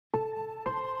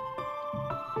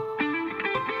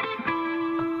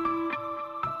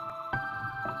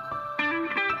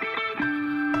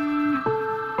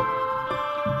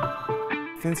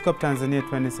FinScope Tanzania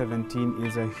 2017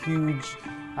 is a huge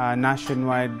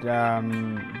nationwide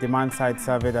demand-side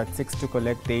survey that seeks to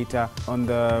collect data on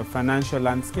the financial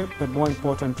landscape, but more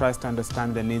important, tries to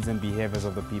understand the needs and behaviors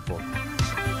of the people.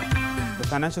 The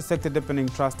financial sector deepening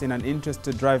trust in an interest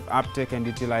to drive uptake and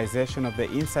utilization of the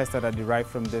insights that are derived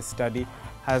from this study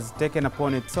has taken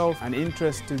upon itself an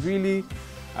interest to really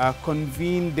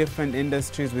convene different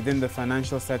industries within the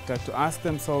financial sector to ask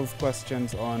themselves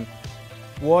questions on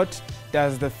what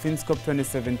does the FinScope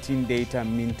 2017 data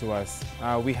mean to us.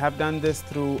 We have done this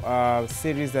through a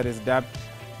series that is dubbed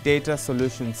Data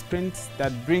Solution Sprints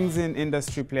that brings in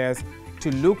industry players to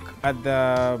look at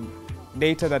the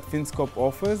data that FinScope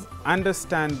offers,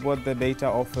 understand what the data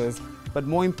offers, but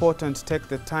more important, take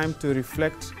the time to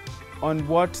reflect on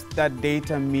what that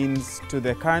data means to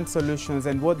their current solutions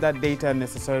and what that data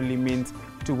necessarily means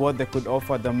to what they could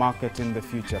offer the market in the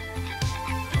future.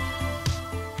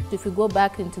 If you go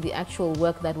back into the actual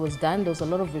work that was done, there was a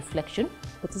lot of reflection.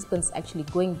 Participants actually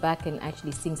going back and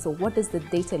actually seeing, so what does the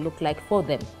data look like for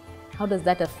them? How does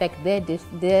that affect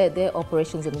their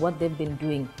operations and what they've been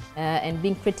doing? And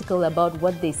being critical about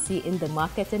what they see in the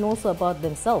market and also about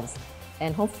themselves.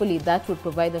 And hopefully that would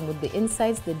provide them with the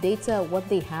insights, the data, what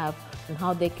they have, and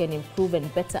how they can improve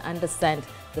and better understand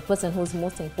the person who's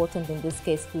most important in this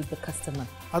case, who is the customer.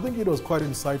 I think it was quite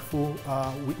insightful.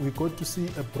 We got to see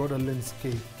a broader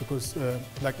landscape because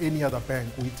like any other bank,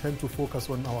 we tend to focus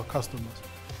on our customers.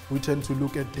 We tend to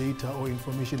look at data or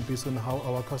information based on how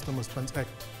our customers transact.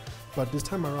 But this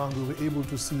time around, we were able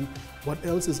to see what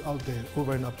else is out there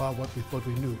over and above what we thought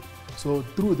we knew. So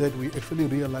through that, we actually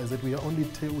realized that we're only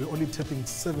tapping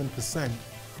 7%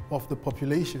 of the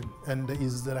population, and there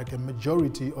is like a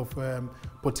majority of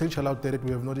potential out there that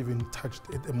we have not even touched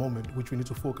at the moment, which we need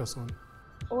to focus on.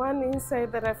 One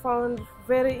insight that I found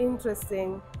very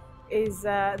interesting is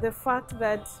the fact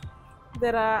that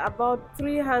there are about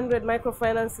 300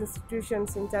 microfinance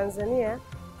institutions in Tanzania,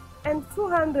 and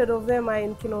 200 of them are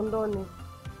in Kinondoni.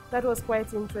 That was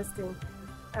quite interesting,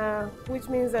 which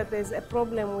means that there's a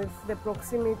problem with the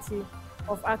proximity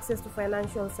of access to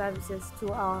financial services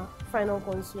to our final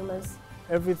consumers.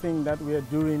 Everything that we are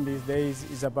doing these days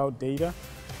is about data.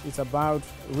 It's about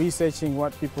researching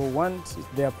what people want,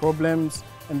 their problems,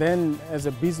 and then as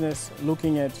a business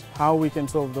looking at how we can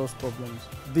solve those problems.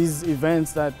 These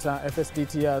events that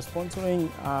FSDT are sponsoring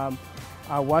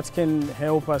are what can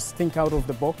help us think out of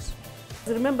the box.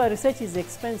 Remember, research is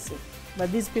expensive,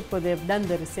 but these people, they've done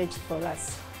the research for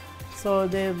us. So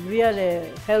they've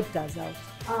really helped us out.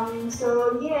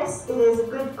 So yes, it is a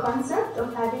good concept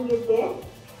of having it there.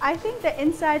 I think the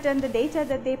insight and the data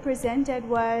that they presented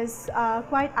was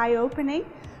quite eye-opening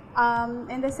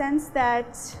in the sense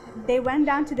that they went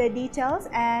down to the details,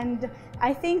 and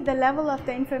I think the level of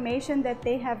the information that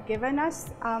they have given us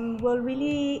will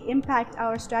really impact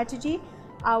our strategy,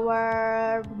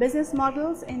 our business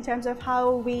models in terms of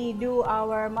how we do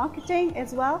our marketing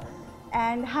as well,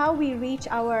 and how we reach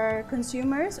our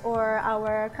consumers or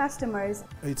our customers.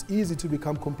 It's easy to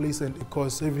become complacent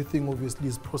because everything obviously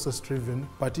is process-driven.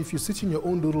 But if you sit in your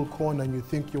own little corner and you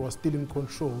think you are still in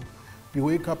control, you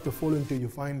wake up the following day, you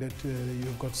find that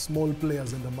you've got small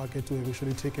players in the market who have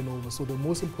actually taken over. So the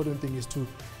most important thing is to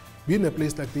be in a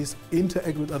place like this,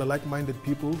 interact with other like-minded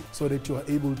people so that you are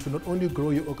able to not only grow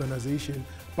your organization,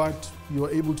 but you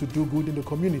are able to do good in the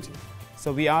community.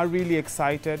 So we are really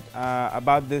excited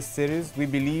about this series. We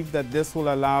believe that this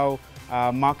will allow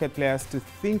market players to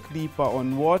think deeper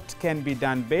on what can be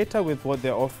done better with what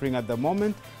they're offering at the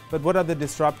moment, but what are the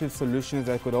disruptive solutions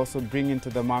that could also bring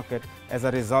into the market as a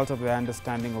result of their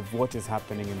understanding of what is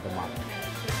happening in the market.